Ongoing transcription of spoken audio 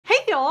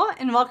y'all,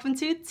 and welcome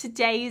to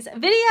today's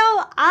video.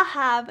 I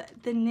have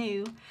the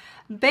new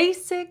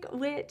Basic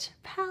Witch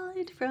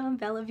palette from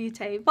Bella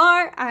Beaute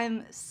Bar.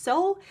 I'm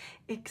so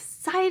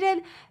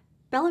excited.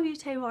 Bella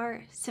Beaute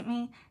Bar sent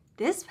me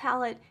this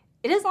palette.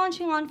 It is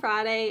launching on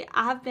Friday.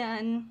 I've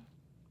been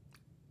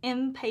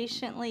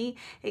impatiently,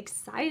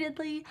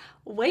 excitedly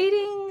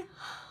waiting.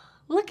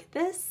 Look at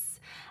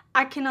this.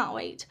 I cannot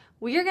wait.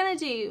 We are gonna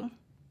do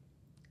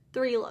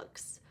 3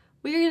 looks.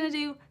 We are gonna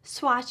do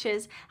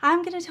swatches.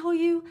 I'm gonna tell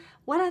you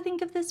what I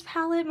think of this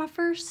palette, my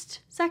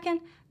first,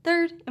 second,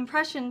 third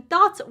impression,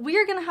 thoughts. We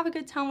are gonna have a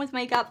good time with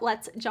makeup.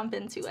 Let's jump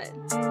into it.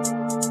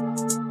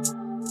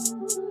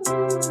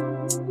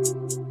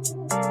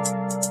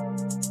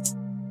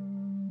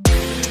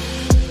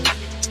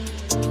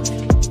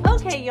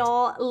 Okay,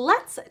 y'all,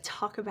 let's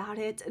talk about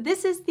it.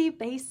 This is the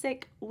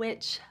Basic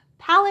Witch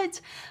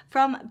palette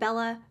from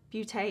Bella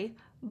Beaute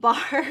Bar.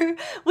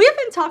 We have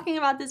been talking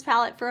about this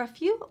palette for a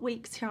few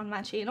weeks here on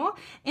my channel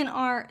in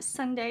our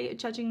Sunday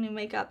Judging New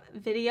Makeup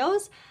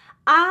videos.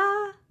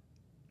 I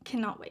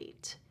cannot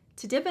wait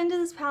to dip into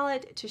this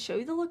palette, to show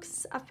you the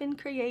looks I've been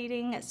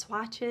creating,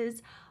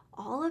 swatches,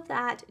 all of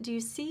that. Do you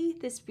see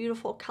this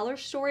beautiful color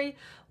story?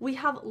 We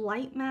have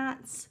light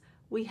mattes,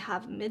 we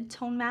have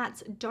mid-tone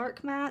mattes,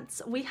 dark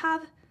mattes, we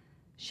have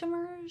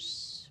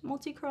shimmers,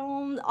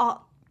 multi-chrome,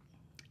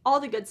 all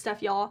the good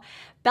stuff, y'all.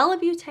 Bella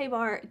Beaute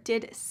Bar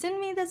did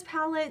send me this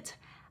palette.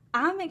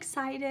 I'm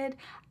excited.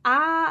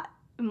 I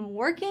am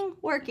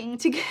working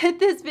to get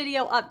this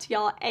video up to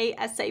y'all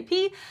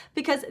ASAP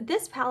because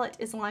this palette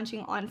is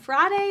launching on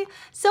Friday.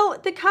 So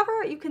the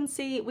cover, you can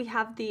see we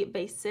have the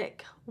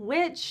Basic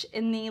Witch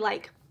in the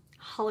like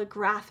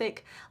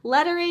holographic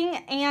lettering,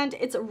 and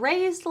it's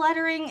raised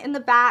lettering in the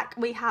back.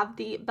 We have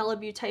the Bella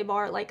Beaute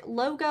Bar like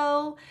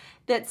logo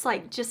that's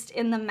like just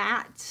in the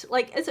matte.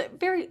 Like, it's a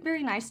very,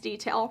 very nice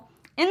detail.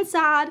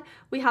 Inside,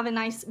 we have a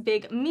nice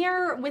big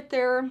mirror with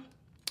their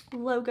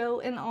logo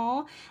and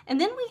all. And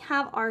then we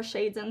have our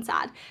shades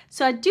inside.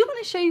 So I do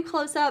want to show you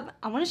close up.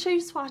 I want to show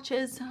you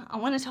swatches. I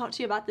want to talk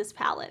to you about this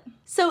palette.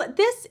 So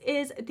this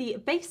is the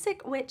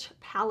Basic Witch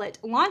palette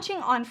launching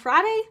on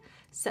Friday,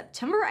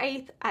 September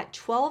 8th at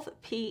 12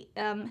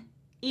 p.m.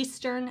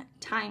 Eastern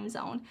time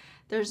zone.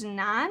 There's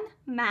 9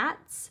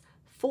 mattes,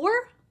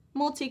 4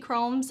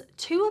 multi-chromes,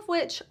 2 of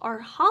which are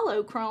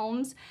hollow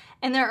chromes,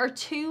 and there are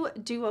 2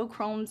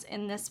 duochromes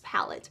in this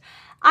palette.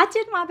 I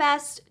did my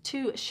best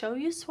to show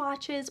you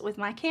swatches with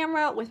my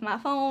camera, with my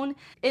phone,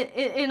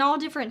 in all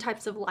different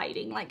types of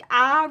lighting. Like,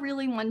 I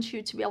really want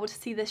you to be able to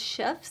see the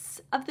shifts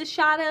of the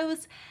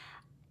shadows.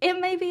 It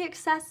may be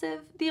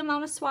excessive, the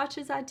amount of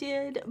swatches I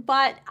did,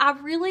 but I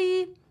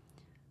really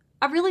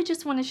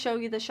just want to show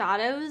you the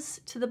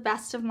shadows to the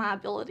best of my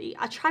ability.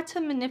 I try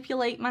to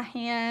manipulate my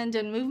hand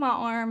and move my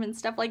arm and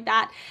stuff like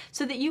that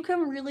so that you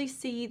can really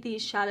see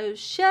these shadows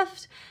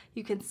shift.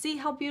 You can see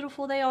how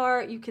beautiful they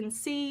are. You can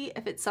see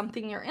if it's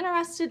something you're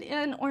interested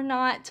in or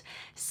not.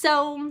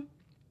 So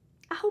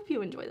I hope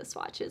you enjoy the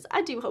swatches.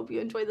 I do hope you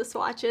enjoy the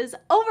swatches.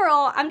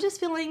 Overall, I'm just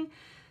feeling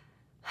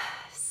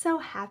so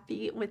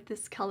happy with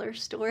this color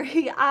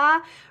story.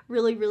 I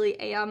really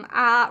am.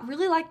 I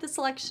really like the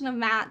selection of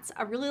mattes.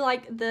 I really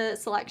like the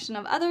selection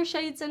of other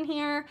shades in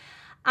here.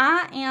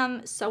 I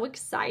am so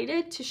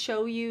excited to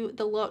show you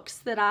the looks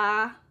that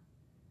I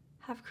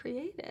have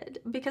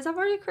created because I've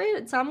already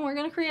created some. We're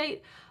going to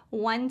create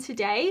one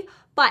today,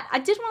 but I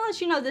did want to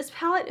let you know this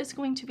palette is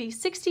going to be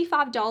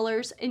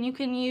 $65 and you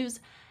can use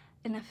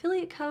an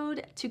affiliate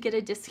code to get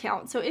a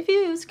discount. So if you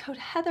use code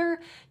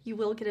Heather, you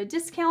will get a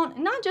discount,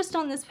 not just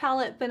on this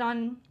palette, but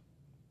on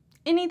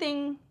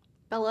anything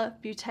Bella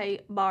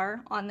Beaute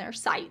Bar on their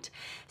site.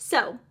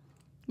 So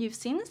you've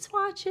seen the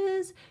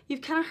swatches,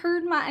 you've kind of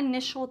heard my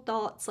initial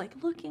thoughts, like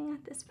looking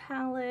at this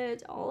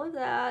palette, all of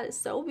that is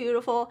so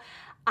beautiful.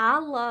 I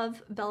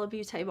love Bella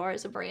Beaute Bar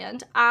as a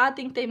brand. I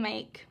think they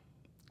make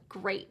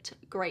great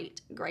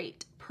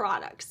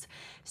products.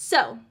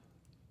 So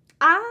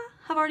I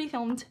have already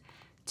filmed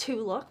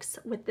 2 looks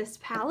with this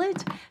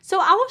palette. So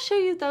I will show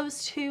you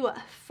those 2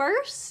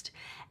 first,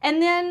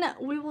 and then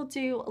we will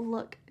do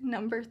look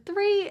number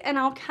 3, and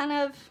I'll kind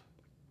of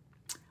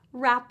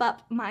wrap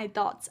up my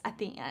thoughts at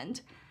the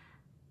end.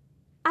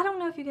 I don't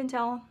know if you can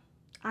tell,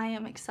 I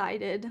am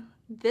excited.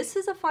 This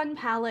is a fun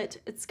palette.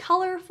 It's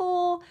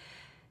colorful.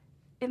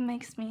 It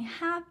makes me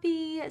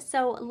happy.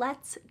 So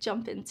let's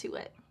jump into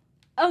it.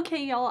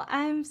 Okay, y'all,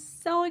 I'm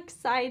so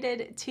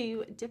excited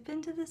to dip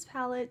into this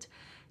palette,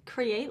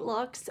 create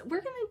looks.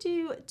 We're gonna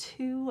do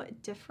 2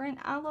 different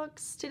eye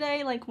looks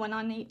today, like one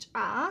on each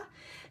eye.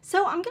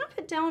 So I'm gonna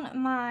put down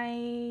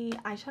my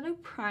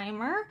eyeshadow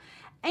primer,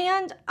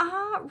 and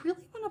I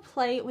really want to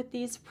play with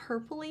these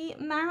purpley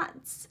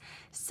mattes.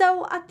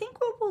 So I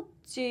think what we'll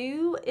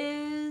do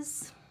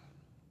is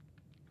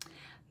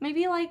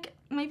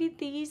maybe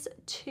these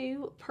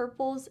 2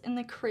 purples in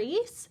the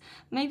crease.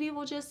 Maybe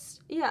we'll just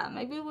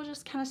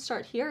kind of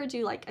start here,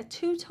 do like a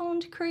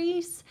 2-toned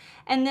crease,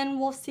 and then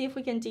we'll see if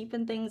we can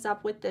deepen things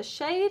up with this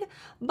shade.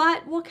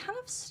 But we'll kind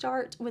of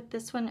start with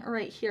this one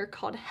right here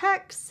called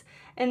Hex,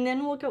 and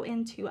then we'll go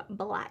into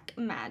Black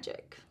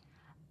Magic.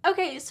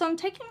 Okay, so I'm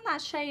taking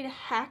that shade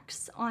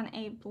Hex on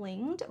a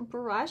blinged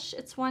brush.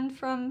 It's one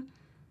from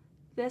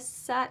this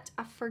set.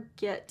 I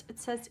forget. It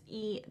says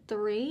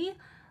E3.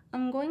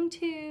 I'm going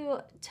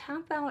to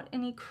tap out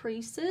any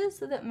creases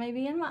that may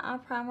be in my eye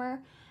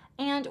primer,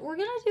 and we're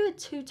going to do a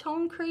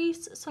two-tone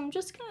crease. So I'm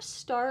just going to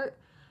start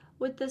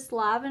with this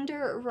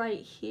lavender right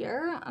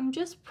here. I'm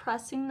just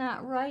pressing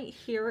that right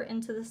here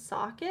into the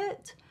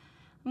socket.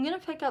 I'm going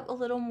to pick up a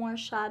little more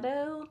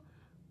shadow,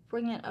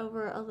 bring it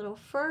over a little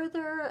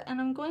further,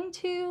 and I'm going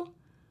to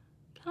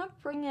kind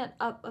of bring it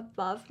up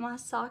above my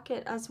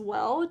socket as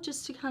well,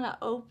 just to kind of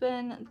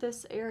open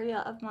this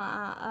area of my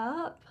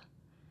eye up.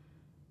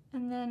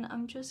 And then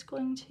I'm just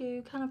going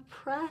to kind of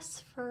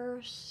press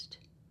first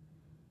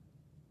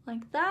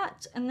like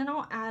that, and then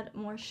I'll add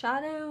more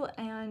shadow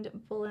and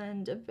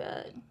blend a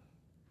bit.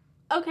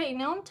 Okay,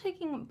 now I'm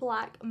taking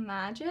Black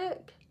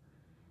Magic.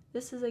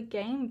 This is a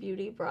Game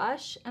Beauty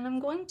brush, and I'm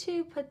going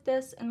to put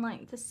this in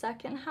like the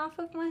second half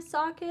of my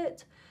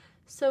socket.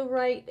 So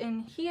right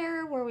in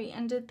here where we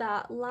ended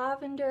that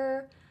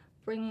lavender,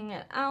 bringing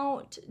it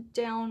out,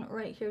 down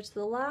right here to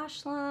the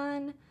lash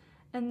line,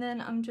 and then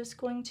I'm just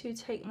going to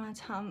take my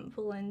time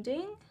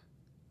blending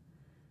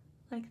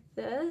like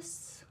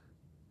this.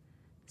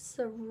 It's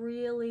a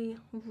really,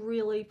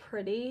 really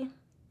pretty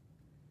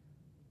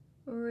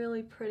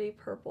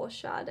purple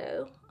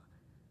shadow.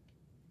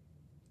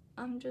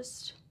 I'm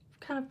just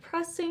kind of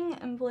pressing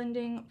and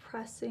blending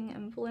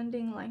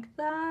like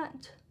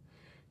that.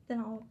 Then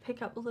I'll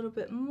pick up a little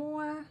bit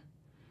more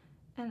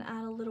and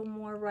add a little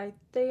more right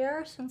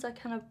there, since I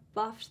kind of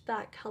buffed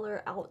that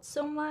color out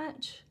so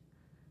much.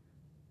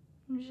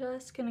 I'm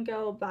just gonna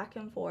go back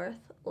and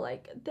forth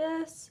like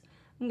this.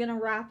 I'm gonna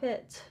wrap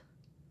it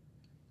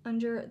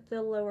under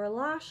the lower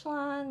lash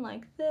line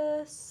like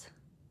this,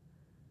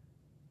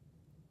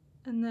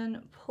 and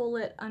then pull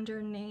it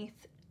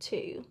underneath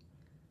to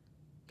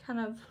kind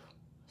of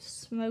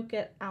smoke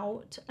it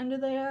out under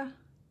there.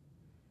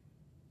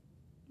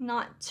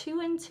 Not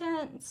too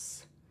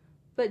intense,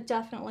 but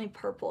definitely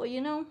purple, you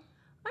know? All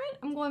right,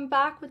 I'm going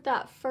back with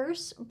that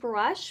first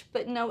brush,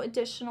 but no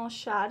additional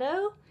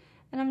shadow.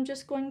 And I'm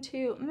just going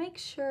to make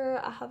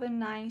sure I have a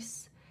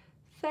nice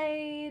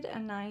fade, a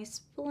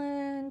nice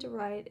blend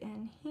right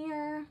in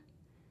here,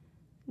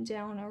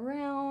 down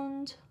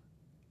around.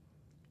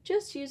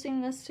 Just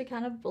using this to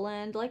kind of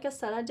blend. Like I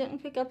said, I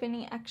didn't pick up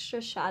any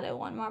extra shadow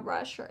on my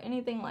brush or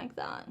anything like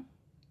that.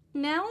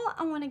 Now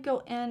I want to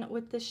go in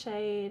with the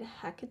shade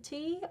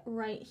Hecate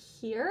right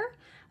here.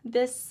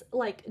 This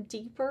like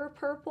deeper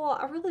purple.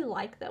 I really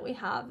like that we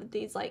have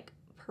these like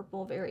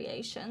purple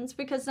variations,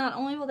 because not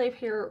only will they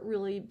pair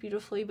really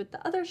beautifully with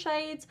the other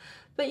shades,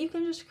 but you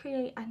can just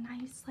create a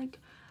nice like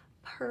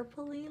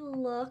purpley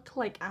look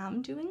like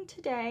I'm doing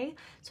today.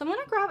 So I'm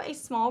going to grab a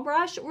small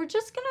brush. We're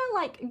just going to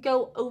like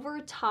go over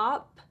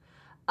top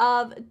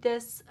of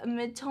this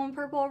mid-tone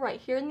purple right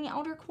here in the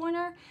outer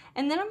corner,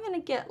 and then I'm going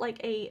to get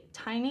like a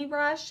tiny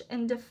brush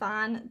and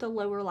define the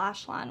lower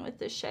lash line with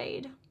this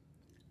shade.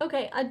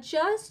 Okay, I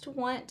just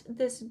want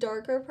this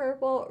darker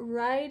purple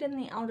right in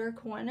the outer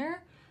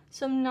corner,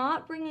 so I'm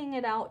not bringing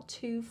it out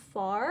too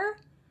far.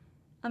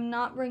 I'm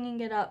not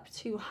bringing it up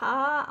too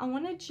high. I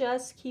want to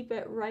just keep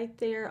it right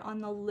there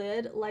on the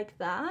lid like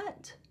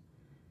that.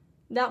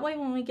 That way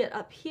when we get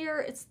up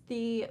here, it's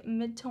the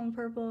mid-tone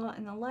purple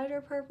and the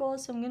lighter purple.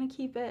 So I'm going to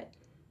keep it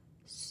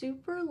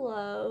super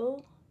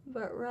low,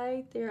 but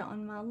right there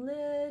on my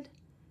lid,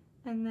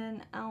 and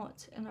then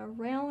out and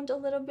around a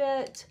little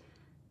bit.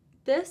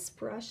 This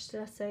brush,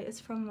 did I say, is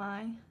from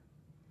my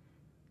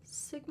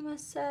Sigma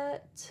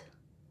set.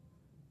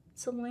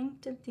 It's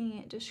linked in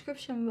the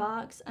description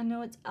box. I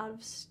know it's out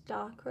of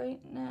stock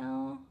right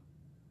now,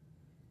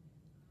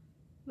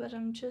 but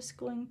I'm just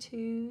going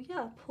to,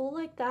 yeah, pull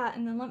like that,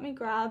 and then let me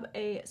grab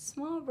a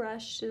small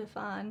brush to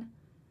define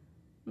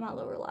my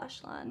lower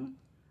lash line.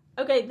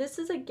 Okay, this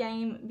is a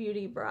Game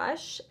Beauty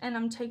brush, and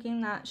I'm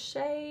taking that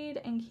shade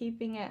and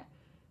keeping it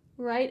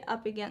right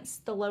up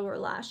against the lower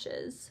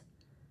lashes.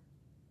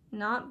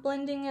 Not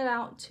blending it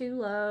out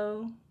too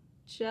low,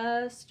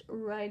 just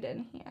right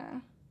in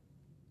here.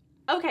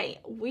 Okay,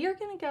 we are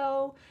gonna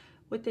go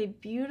with a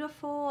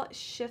beautiful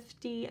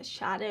shifty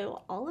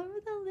shadow all over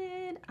the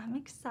lid. I'm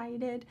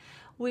excited.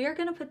 We are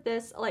gonna put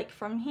this like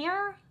from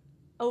here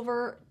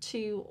over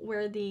to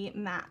where the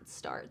matte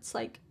starts.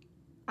 Like,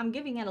 I'm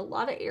giving it a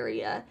lot of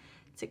area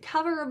to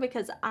cover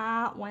because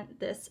I want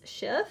this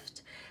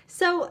shift.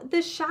 So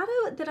the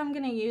shadow that I'm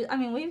gonna use, I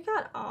mean, we've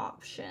got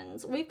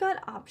options. We've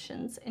got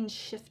options in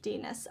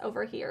shiftiness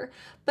over here,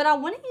 but I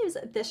wanna use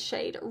this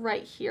shade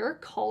right here,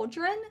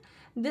 Cauldron.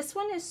 This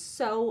one is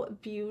so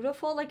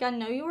beautiful. Like, I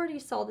know you already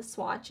saw the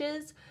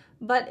swatches,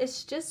 but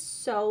it's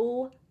just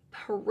so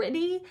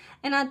pretty.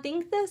 And I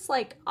think this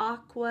like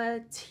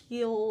aqua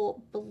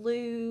teal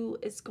blue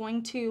is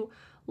going to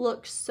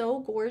look so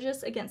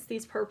gorgeous against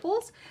these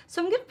purples.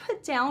 So I'm going to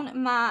put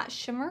down my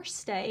Shimmer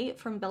Stay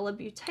from Bella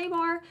Beaute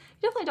Bar. You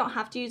definitely don't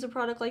have to use a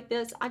product like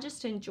this. I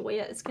just enjoy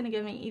it. It's going to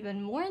give me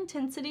even more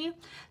intensity.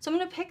 So I'm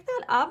going to pick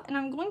that up, and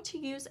I'm going to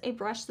use a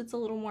brush that's a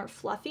little more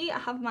fluffy. I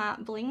have my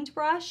blinged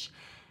brush.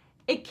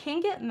 It can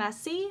get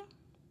messy.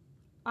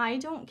 I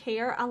don't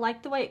care. I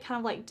like the way it kind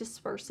of like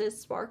disperses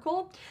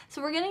sparkle.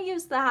 So we're going to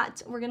use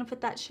that. We're going to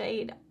put that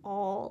shade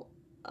all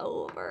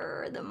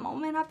over, the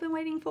moment I've been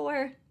waiting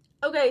for.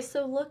 Okay,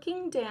 so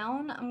looking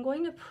down, I'm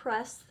going to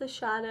press the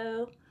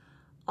shadow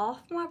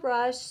off my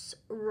brush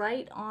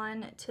right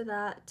on to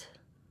that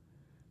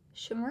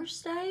Shimmer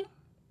Stay.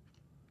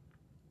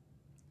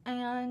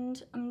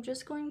 And I'm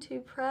just going to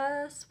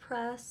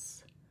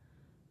press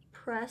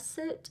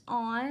it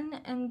on,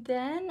 and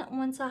then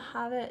once I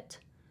have it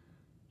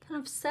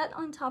kind of set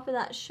on top of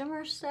that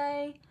Shimmer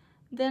Stay,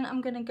 then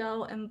I'm going to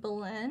go and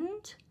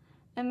blend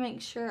and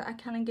make sure I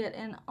kind of get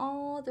in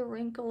all the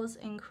wrinkles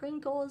and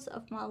crinkles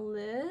of my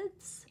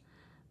lids.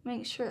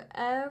 Make sure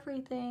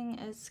everything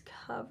is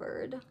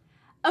covered.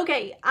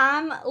 Okay,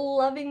 I'm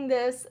loving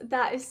this.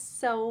 That is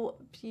so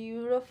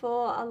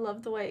beautiful. I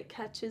love the way it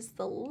catches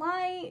the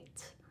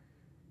light.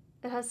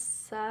 It has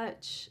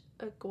such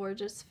a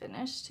gorgeous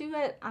finish to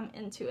it. I'm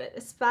into it,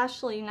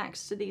 especially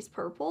next to these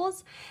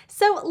purples.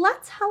 So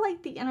let's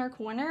highlight the inner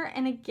corner,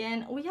 and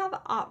again, we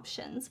have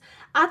options.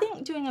 I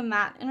think doing a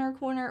matte inner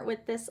corner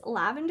with this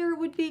lavender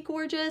would be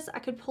gorgeous. I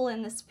could pull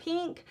in this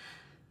pink,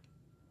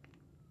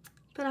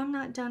 but I'm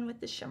not done with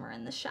the shimmer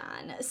and the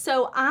shine.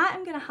 So I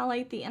am going to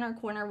highlight the inner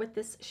corner with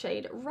this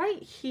shade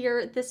right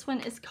here. This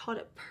one is called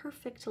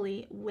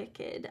Perfectly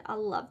Wicked. I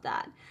love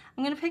that.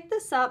 I'm going to pick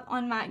this up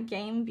on my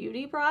Game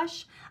Beauty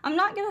brush. I'm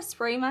not going to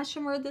spray my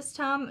shimmer this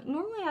time.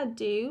 Normally I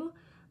do,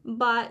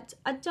 but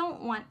I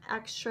don't want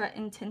extra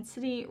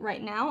intensity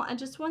right now. I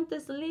just want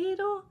this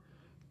little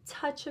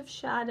touch of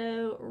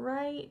shadow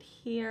right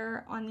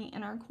here on the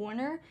inner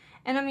corner.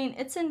 And I mean,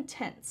 it's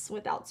intense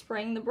without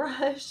spraying the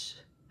brush.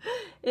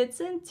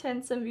 It's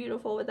intense and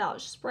beautiful without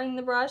spraying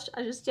the brush.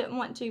 I just didn't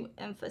want to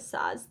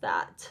emphasize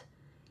that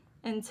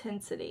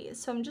intensity.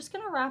 So I'm just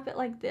going to wrap it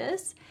like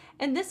this.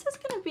 And this is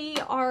going to be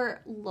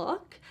our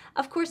look.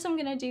 Of course, I'm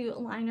going to do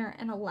liner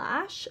and a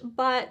lash,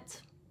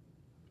 but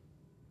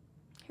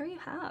here you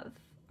have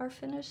our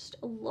finished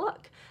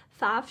look.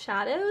 5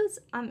 shadows.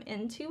 I'm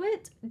into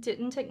it.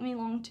 Didn't take me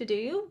long to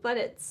do, but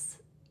it's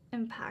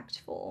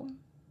impactful.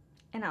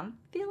 And I'm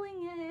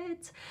feeling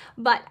it.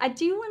 But I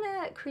do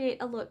want to create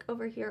a look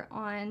over here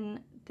on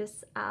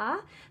this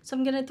eye. So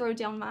I'm going to throw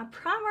down my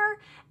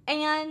primer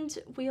and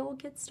we'll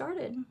get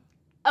started.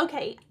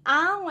 Okay,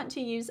 I want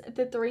to use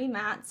the 3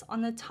 mattes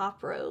on the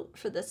top row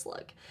for this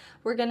look.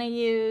 We're going to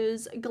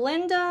use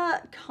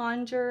Glinda,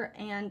 Conjure,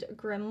 and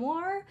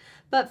Grimoire.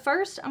 But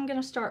first, I'm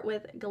going to start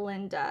with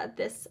Glinda.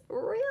 This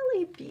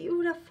really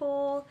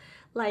beautiful,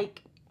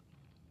 like,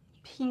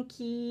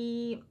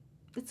 pinky,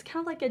 it's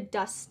kind of like a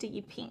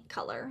dusty pink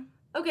color.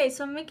 Okay,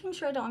 so I'm making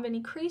sure I don't have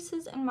any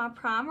creases in my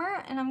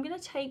primer, and I'm going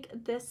to take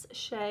this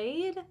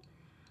shade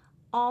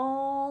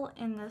all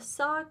in the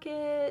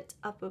socket,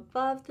 up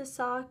above the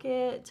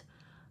socket,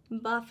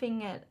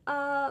 buffing it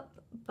up,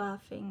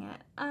 buffing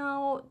it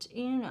out,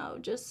 you know,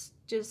 just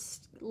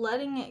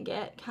letting it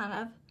get kind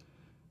of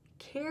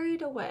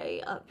carried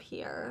away up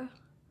here.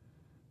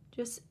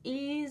 Just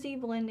easy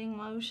blending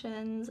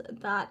motions.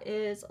 That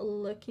is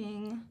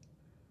looking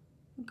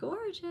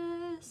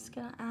gorgeous.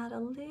 Gonna add a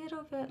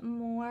little bit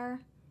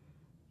more,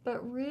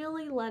 but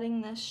really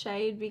letting this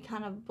shade be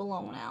kind of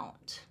blown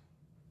out.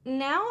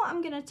 Now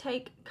I'm gonna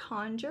take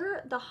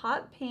Conjure, the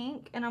hot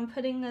pink, and I'm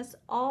putting this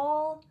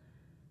all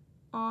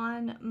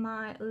on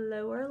my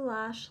lower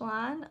lash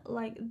line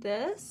like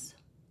this,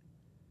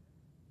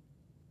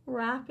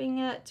 wrapping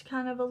it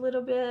kind of a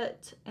little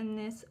bit in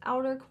this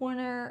outer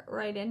corner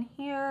right in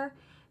here,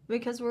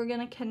 because we're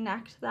gonna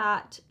connect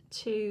that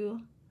to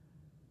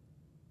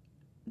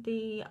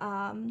the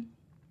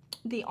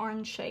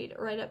orange shade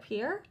right up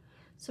here.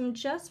 So I'm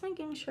just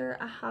making sure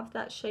I have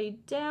that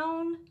shade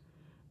down,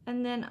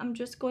 and then I'm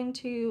just going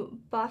to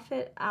buff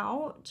it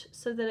out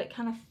so that it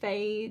kind of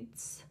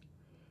fades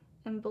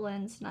and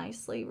blends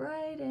nicely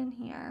right in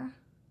here.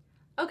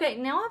 Okay,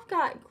 now I've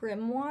got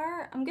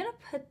Grimoire. I'm gonna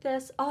put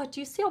this, oh, do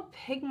you see how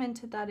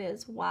pigmented that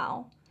is?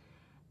 Wow,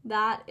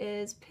 that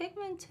is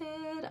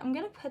pigmented. I'm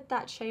gonna put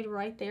that shade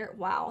right there.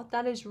 Wow,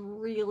 that is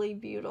really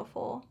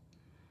beautiful.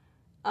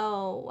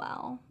 Oh,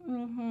 wow.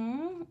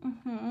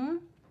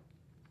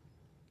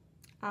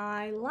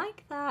 I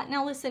like that.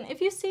 Now listen, if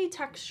you see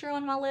texture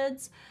on my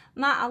lids,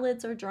 my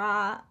eyelids are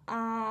dry.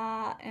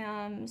 I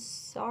am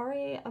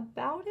sorry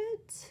about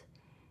it.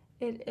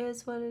 It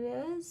is what it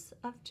is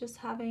of just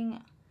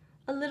having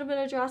a little bit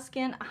of dry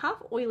skin. I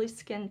have oily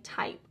skin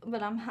type,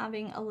 but I'm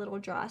having a little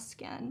dry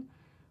skin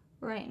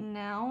right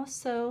now.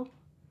 So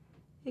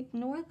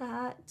ignore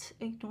that,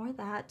 ignore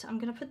that. I'm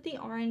gonna put the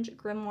orange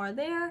Grimoire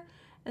there.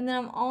 And then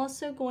I'm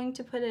also going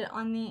to put it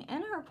on the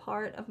inner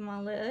part of my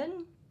lid,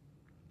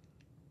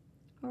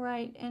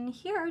 right in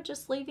here,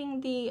 just leaving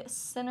the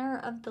center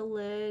of the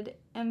lid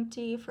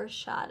empty for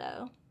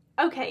shadow.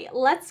 Okay,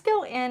 let's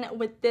go in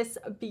with this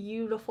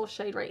beautiful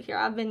shade right here.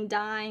 I've been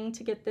dying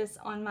to get this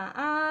on my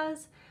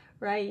eyes.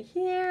 Right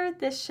here,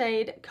 this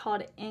shade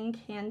called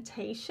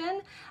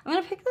Incantation. I'm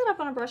going to pick that up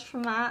on a brush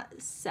from my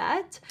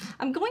set.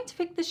 I'm going to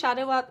pick the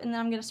shadow up and then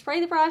I'm going to spray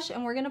the brush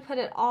and we're going to put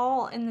it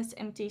all in this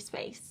empty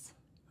space.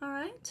 All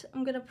right,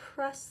 I'm going to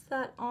press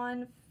that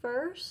on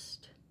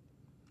first.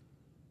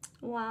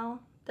 Wow,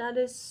 that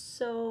is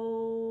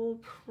so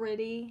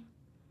pretty.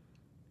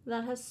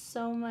 That has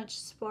so much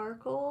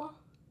sparkle.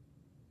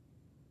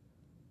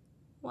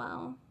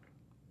 Wow.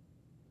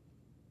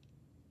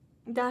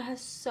 That has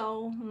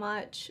so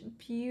much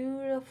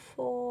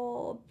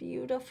beautiful,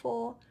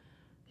 beautiful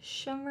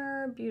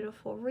shimmer,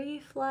 beautiful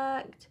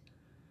reflect.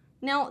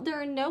 Now, there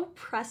are no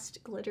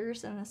pressed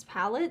glitters in this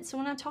palette, so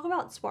when I talk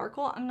about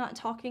sparkle, I'm not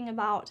talking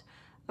about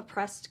a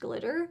pressed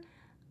glitter.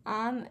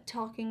 I'm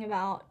talking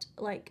about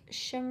like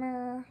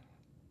shimmer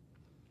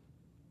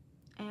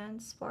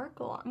and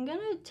sparkle. I'm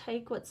gonna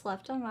take what's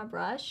left on my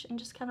brush and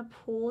just kind of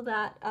pull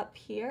that up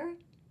here.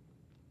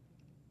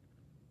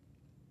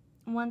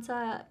 Once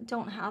I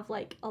don't have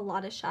like a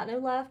lot of shadow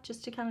left,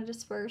 just to kind of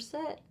disperse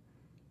it.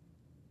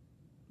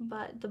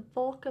 But the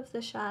bulk of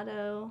the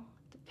shadow,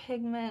 the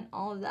pigment,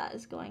 all of that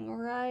is going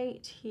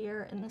right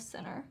here in the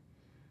center.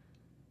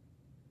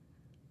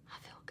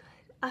 I feel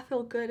good. I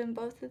feel good in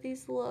both of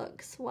these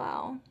looks.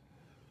 Wow.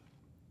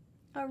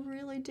 I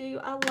really do.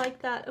 I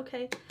like that.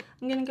 Okay,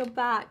 I'm gonna go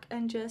back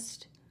and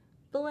just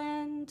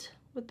blend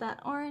with that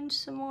orange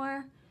some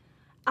more.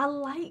 I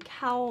like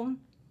how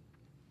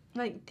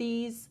like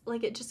these,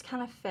 like it just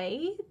kind of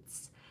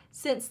fades.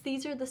 Since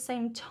these are the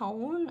same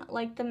tone,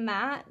 like the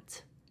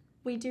matte,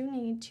 we do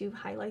need to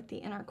highlight the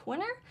inner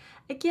corner.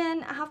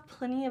 Again, I have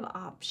plenty of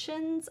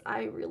options.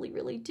 I really,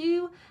 really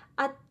do.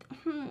 I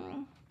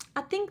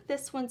think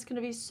this one's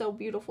gonna be so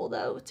beautiful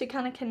though, to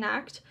kind of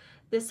connect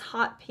this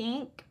hot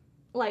pink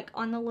like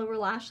on the lower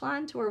lash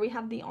line to where we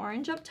have the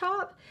orange up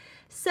top.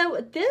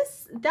 So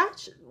this,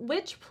 that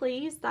Witch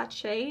Please, that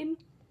shade,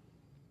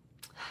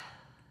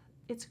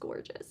 it's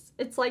gorgeous.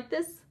 It's like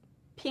this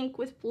pink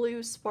with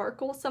blue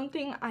sparkle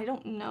something, I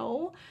don't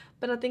know,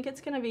 but I think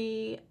it's gonna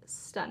be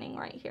stunning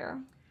right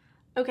here.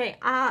 Okay,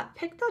 I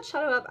picked that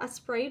shadow up. I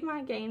sprayed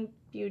my Gain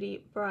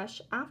Beauty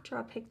brush after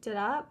I picked it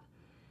up,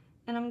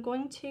 and I'm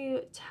going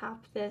to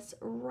tap this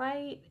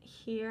right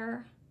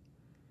here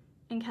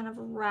and kind of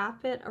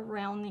wrap it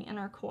around the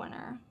inner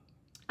corner.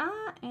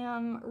 I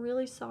am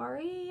really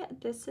sorry.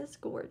 This is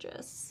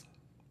gorgeous.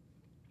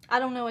 I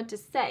don't know what to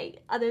say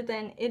other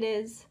than it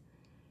is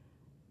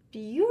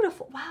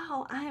beautiful.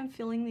 Wow, I am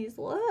feeling these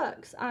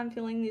looks. I'm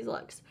feeling these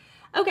looks.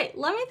 Okay,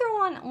 let me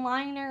throw on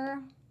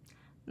liner,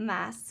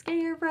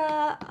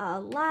 mascara, a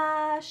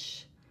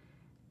lash,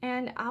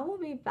 and I will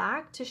be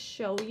back to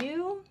show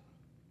you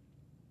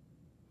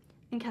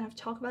and kind of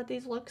talk about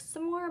these looks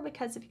some more,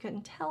 because if you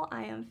couldn't tell,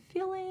 I am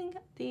feeling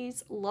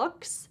these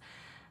looks.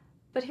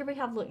 But here we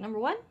have look number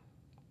one,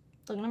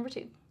 look number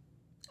two.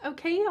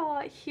 Okay,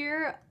 y'all,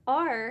 here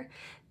are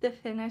the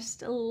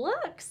finished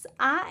looks.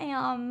 I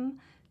am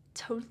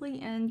totally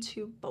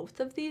into both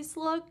of these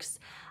looks.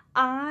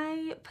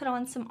 I put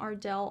on some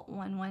Ardell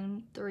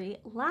 113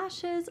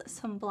 lashes,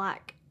 some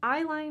black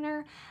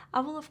eyeliner.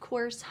 I will of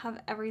course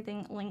have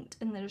everything linked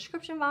in the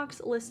description box,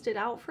 listed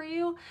out for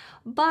you,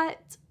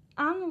 but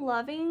I'm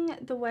loving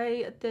the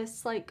way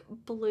this like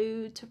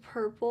blue to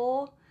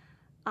purple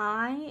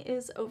eye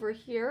is over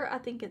here. I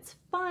think it's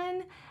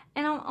fun,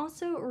 and I'm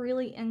also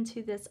really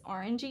into this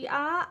orangey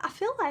eye. I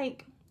feel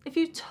like if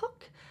you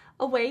took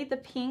away the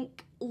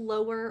pink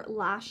lower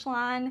lash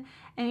line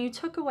and you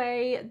took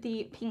away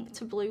the pink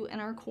to blue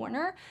inner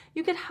corner,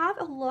 you could have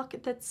a look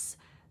that's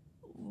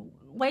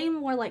way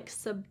more like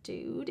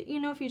subdued, you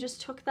know, if you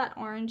just took that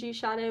orangey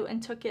shadow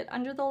and took it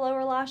under the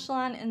lower lash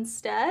line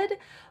instead.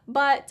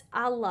 But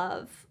I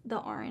love the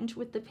orange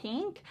with the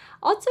pink.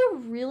 Also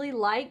really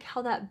like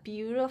how that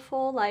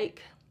beautiful,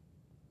 like,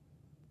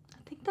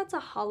 I think that's a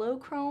hollow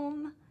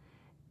chrome,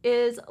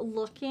 is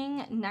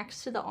looking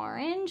next to the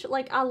orange.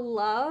 Like, I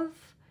love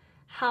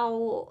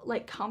how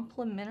like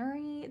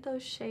complementary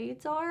those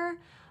shades are,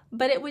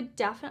 but it would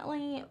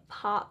definitely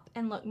pop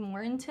and look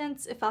more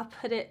intense if I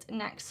put it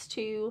next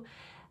to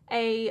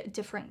a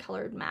different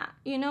colored matte.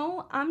 You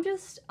know, I'm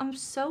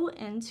so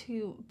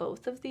into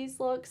both of these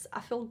looks. I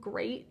feel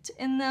great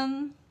in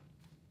them.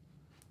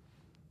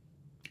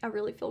 I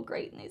really feel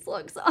great in these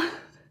looks.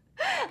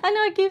 I know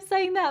I keep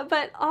saying that,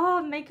 but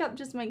oh, makeup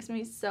just makes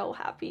me so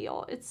happy,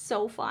 y'all. It's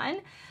so fun.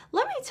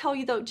 Let me tell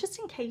you though, just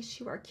in case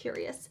you are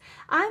curious,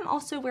 I'm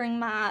also wearing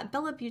my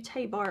Bella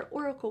Beaute Bar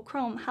Oracle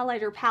Chrome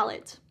Highlighter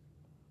Palette.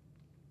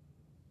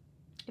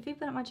 If you've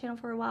been at my channel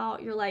for a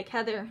while, you're like,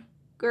 Heather,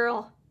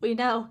 girl, we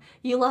know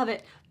you love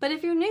it. But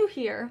if you're new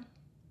here,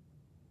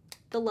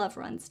 the love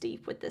runs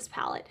deep with this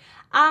palette.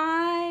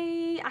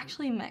 I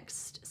actually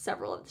mixed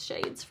several of the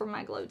shades for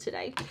my glow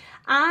today.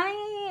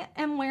 I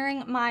am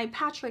wearing my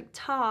Patrick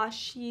Ta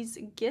She's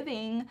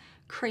Giving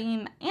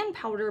cream and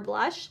powder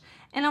blush,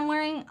 and I'm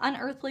wearing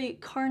Unearthly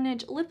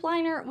Carnage lip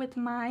liner with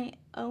my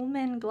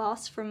Omen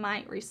gloss from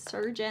my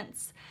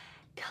Resurgence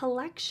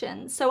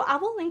collection. So I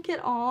will link it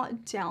all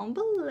down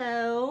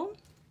below.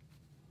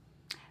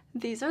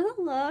 These are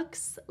the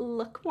looks.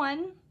 Look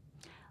 1,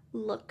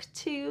 look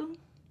 2.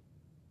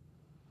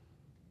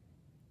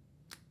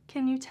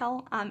 Can you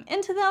tell I'm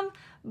into them?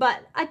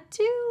 But I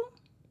do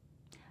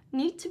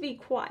need to be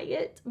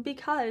quiet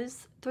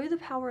because through the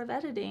power of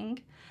editing,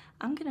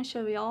 I'm gonna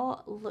show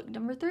y'all look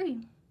number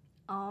 3.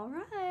 All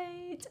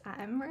right,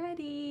 I'm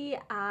ready.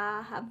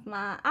 I have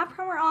my eye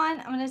primer on.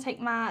 I'm gonna take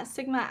my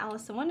Sigma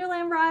Alice in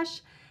Wonderland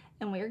brush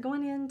and we are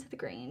going into the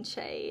green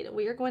shade.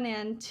 We are going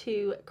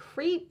into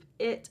Creep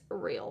It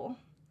Real.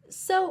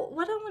 So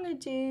what I wanna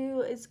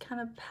do is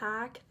kind of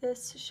pack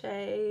this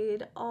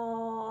shade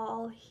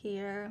all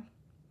here,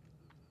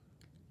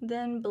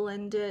 then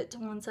blend it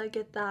once I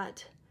get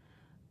that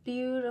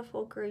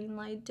beautiful green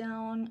laid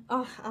down.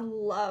 Oh, I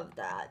love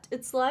that.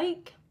 It's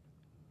like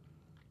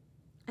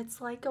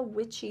a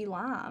witchy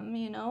lime,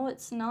 you know?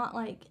 It's not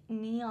like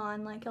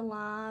neon like a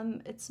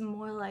lime. It's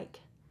more like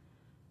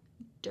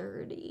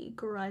dirty,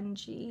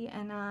 grungy,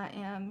 and I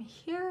am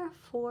here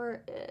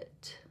for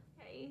it.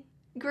 Okay.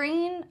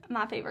 Green,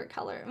 my favorite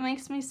color. It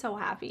makes me so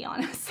happy,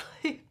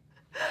 honestly.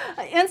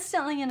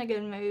 Instantly in a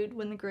good mood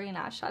when the green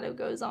eyeshadow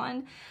goes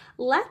on.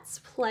 Let's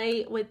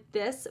play with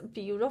this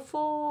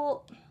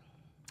beautiful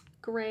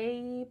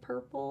gray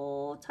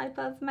purple type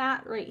of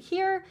matte right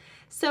here.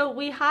 So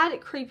we had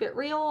Creep It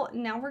Real.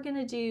 Now we're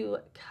gonna do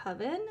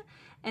Coven,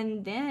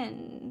 and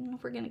then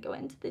we're gonna go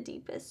into the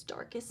deepest,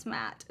 darkest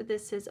matte.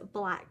 This is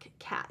Black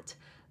Cat,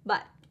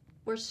 but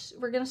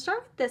we're gonna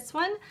start with this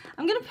one.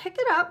 I'm gonna pick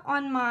it up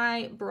on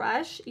my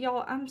brush.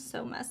 Y'all, I'm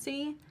so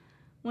messy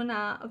when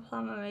I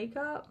apply my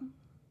makeup.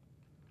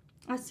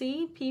 I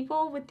see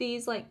people with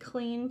these like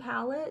clean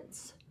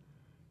palettes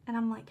and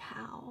I'm like,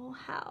 how?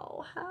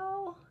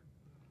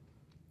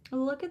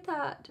 Look at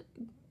that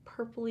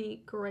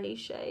purpley gray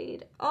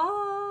shade.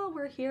 Oh,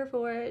 we're here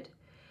for it.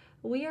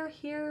 We are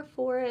here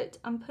for it.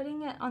 I'm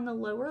putting it on the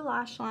lower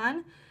lash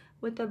line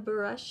with a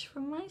brush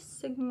from my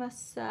Sigma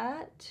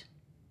set.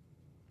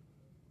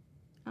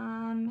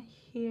 I'm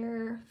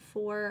here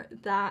for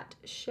that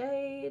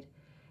shade.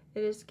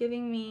 It is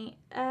giving me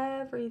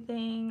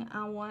everything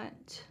I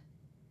want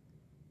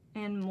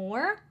and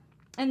more.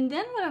 And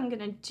then what I'm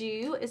gonna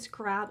do is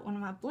grab one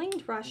of my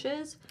blinged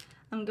brushes.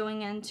 I'm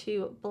going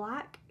into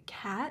Black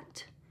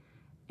Cat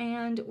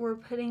and we're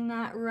putting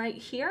that right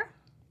here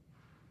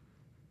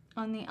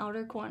on the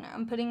outer corner.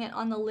 I'm putting it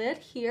on the lid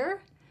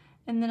here,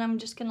 and then I'm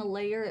just gonna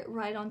layer it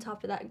right on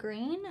top of that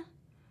green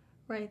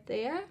right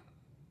there,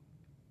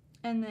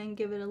 and then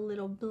give it a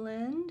little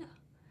blend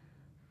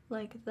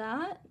like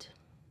that,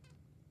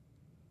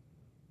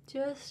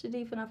 just to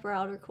deepen up our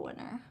outer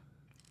corner.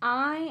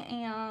 I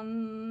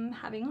am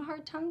having a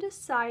hard time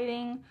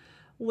deciding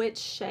which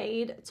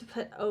shade to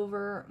put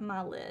over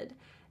my lid.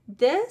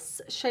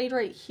 This shade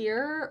right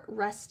here,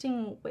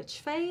 Resting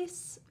Witch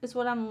Face, is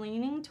what I'm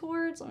leaning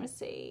towards. Let me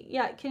see.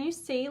 Yeah, can you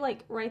see,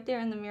 like, right there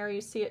in the mirror, you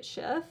see it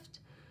shift?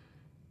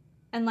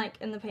 And, like,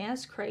 in the pan,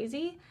 it's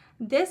crazy.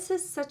 This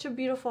is such a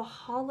beautiful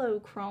hollow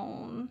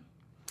chrome.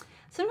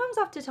 Sometimes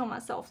I have to tell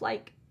myself,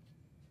 like,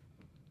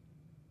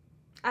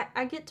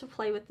 I get to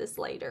play with this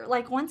later.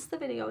 Like, once the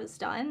video is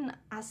done,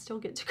 I still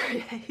get to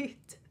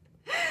create.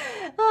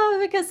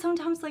 Because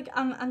sometimes, like,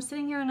 I'm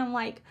sitting here and I'm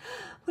like,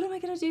 what am I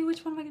gonna do?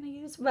 Which one am I gonna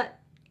use? But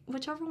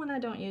whichever one I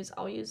don't use,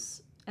 I'll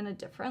use in a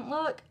different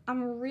look.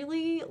 I'm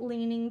really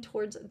leaning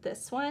towards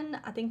this one.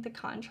 I think the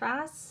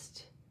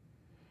contrast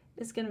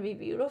is gonna be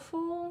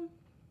beautiful.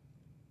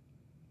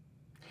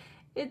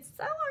 It's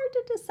so hard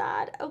to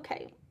decide.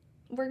 Okay,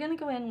 we're gonna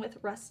go in with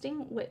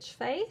Resting Witch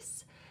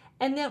Face.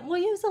 And then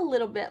we'll use a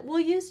little bit.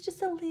 We'll use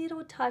just a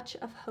little touch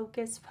of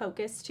Hocus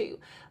Pocus too.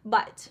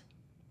 But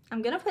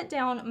I'm gonna put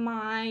down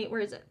my,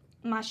 where is it?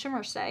 My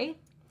Shimmer Stay.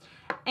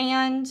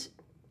 And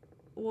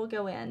we'll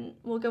go in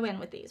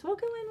with these. We'll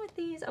go in with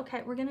these.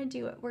 Okay, we're gonna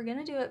do it. We're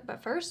gonna do it.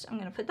 But first, I'm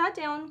gonna put that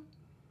down.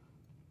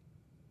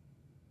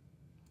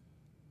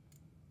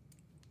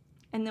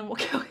 And then we'll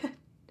go in.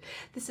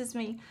 This is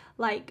me.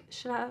 Like,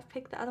 should I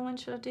pick the other one?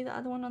 Should I do the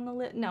other one on the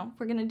lid? No,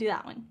 we're gonna do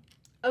that one.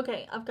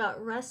 Okay, I've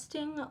got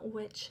Resting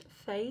Witch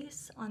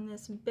Face on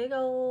this big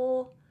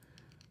old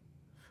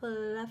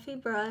fluffy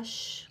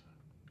brush.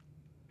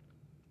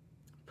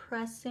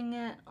 Pressing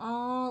it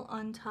all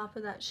on top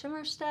of that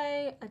Shimmer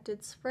Stay. I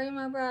did spray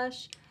my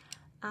brush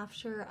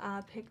after I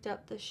picked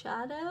up the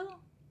shadow.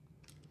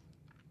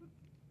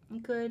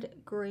 Good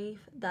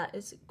grief, that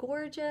is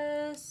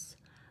gorgeous.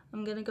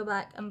 I'm gonna go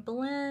back and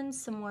blend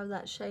some more of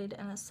that shade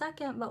in a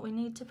second, but we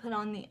need to put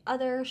on the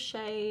other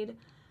shade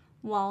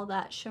while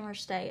that Shimmer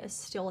Stay is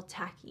still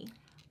tacky.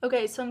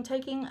 Okay, so I'm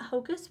taking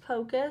Hocus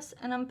Pocus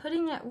and I'm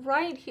putting it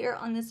right here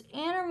on this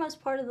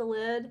innermost part of the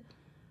lid,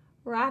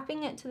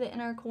 wrapping it to the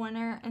inner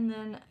corner, and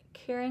then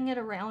carrying it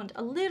around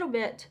a little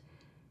bit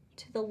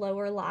to the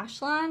lower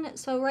lash line.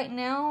 So right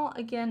now,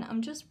 again,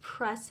 I'm just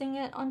pressing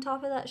it on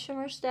top of that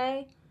Shimmer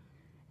Stay.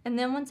 And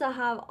then once I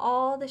have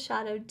all the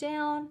shadow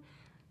down,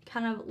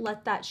 kind of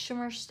let that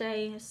Shimmer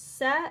Stay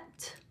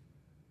set,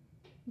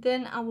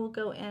 Then I will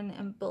go in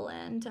and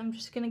blend. I'm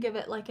just gonna give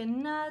it like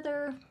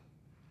another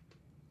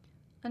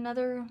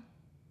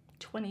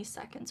 20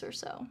 seconds or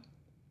so.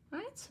 All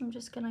right, so I'm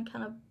just gonna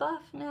kind of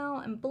buff now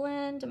and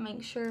blend and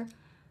make sure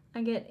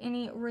I get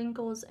any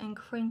wrinkles and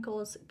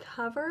crinkles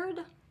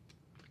covered.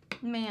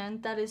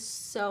 Man, that is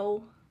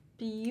so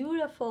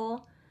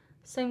beautiful.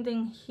 Same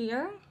thing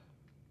here.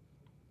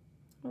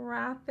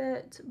 Wrap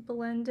it,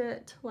 blend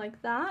it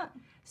like that.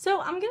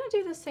 So I'm gonna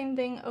do the same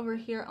thing over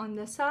here on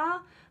this eye,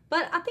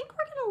 but I think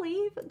we're gonna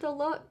leave the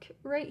look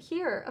right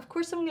here. Of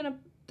course, I'm gonna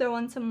throw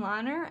on some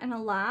liner and a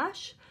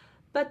lash,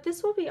 but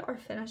this will be our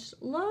finished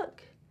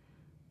look.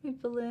 We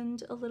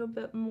blend a little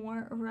bit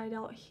more right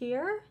out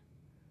here.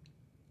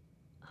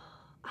 Oh,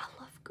 I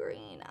love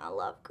green, I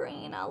love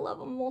green, I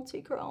love a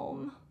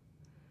multi-chrome.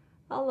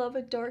 I love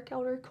a dark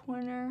outer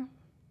corner.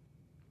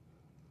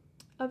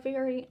 A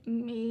very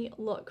me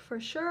look for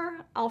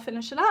sure. I'll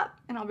finish it up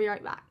and I'll be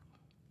right back.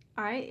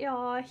 All right,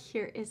 y'all,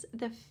 here is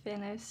the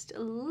finished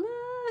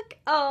look.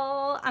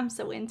 Oh, I'm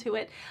so into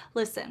it.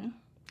 Listen,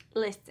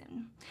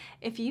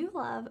 if you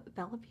love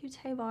Bella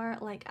Beaute Bar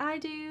like I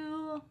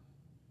do,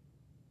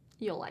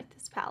 you'll like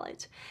this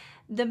palette.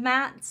 The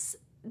mattes,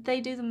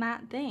 they do the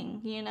matte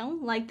thing, you know,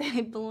 like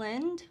they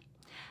blend.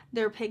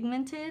 They're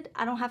pigmented.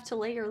 I don't have to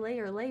layer,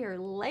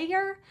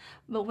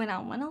 but when I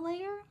want to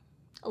layer,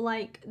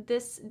 like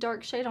this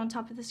dark shade on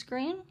top of the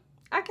screen,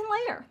 I can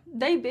layer.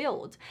 They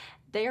build.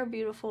 They are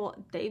beautiful.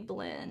 They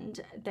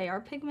blend. They are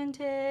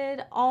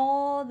pigmented.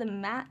 All the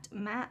matte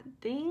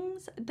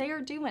things, they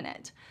are doing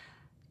it.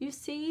 You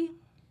see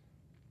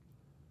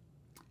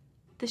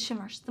the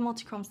shimmers, the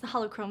multi-chromes, the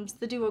holochromes,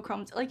 the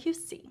duochromes, like you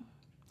see.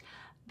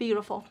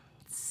 Beautiful.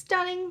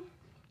 Stunning.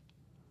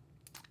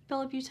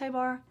 Bella Beaute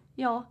Bar,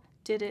 y'all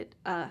did it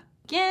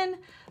again.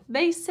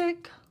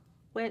 Basic,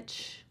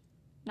 which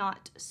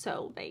not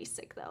so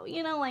basic though,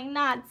 you know, like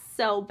not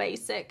so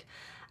basic.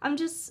 I'm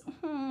just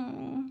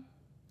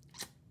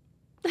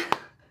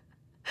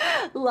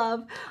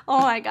love.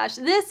 Oh my gosh,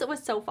 this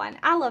was so fun.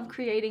 I love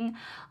creating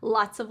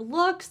lots of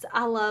looks.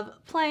 I love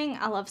playing.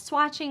 I love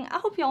swatching. I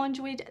hope y'all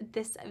enjoyed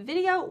this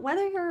video.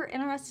 Whether you're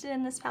interested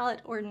in this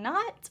palette or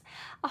not,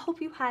 I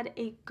hope you had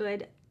a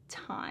good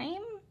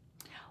time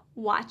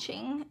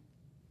watching.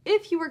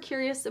 If you were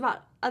curious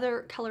about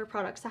other color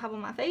products I have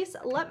on my face,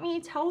 let me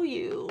tell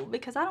you,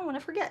 because I don't want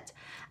to forget.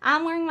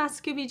 I'm wearing my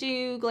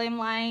Scooby-Doo Glam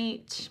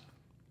Light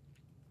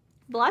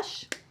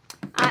blush.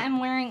 I am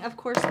wearing, of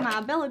course, my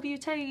Bella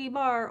Beaute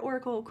Bar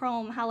Oracle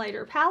Chrome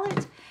Highlighter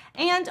Palette.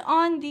 And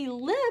on the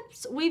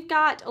lips, we've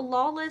got a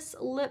Lawless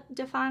Lip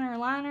Definer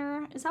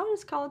Liner. Is that what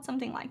it's called?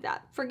 Something like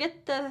that.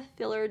 Forget the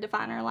filler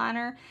definer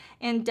liner.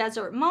 In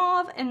Desert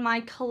Mauve, and my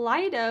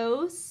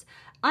Kaleidos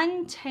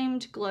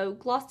Untamed Glow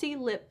Glossy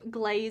Lip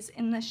Glaze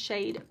in the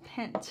shade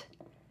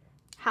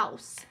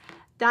Penthouse.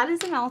 That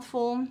is a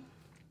mouthful.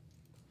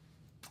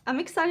 I'm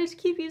excited to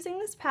keep using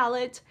this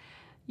palette.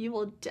 You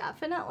will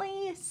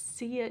definitely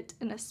see it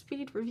in a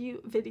speed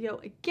review video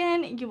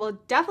again. You will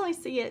definitely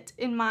see it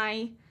in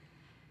my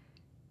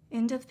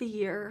end of the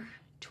year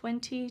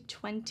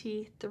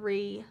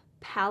 2023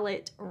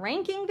 palette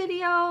ranking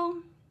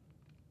video.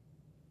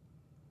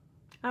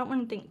 I don't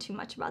want to think too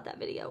much about that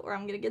video or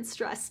I'm going to get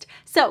stressed.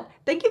 So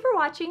thank you for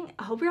watching.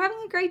 I hope you're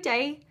having a great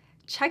day.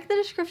 Check the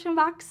description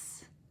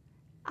box.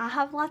 I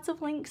have lots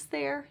of links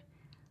there.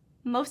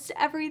 Most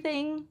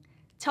everything.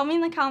 Tell me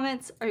in the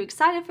comments, are you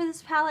excited for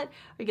this palette?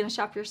 Are you going to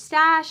shop your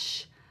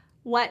stash?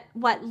 What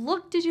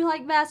look did you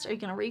like best? Are you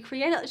going to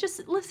recreate it?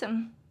 Just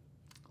listen.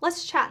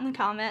 Let's chat in the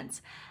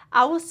comments.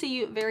 I will see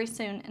you very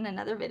soon in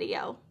another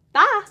video.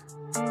 Bye!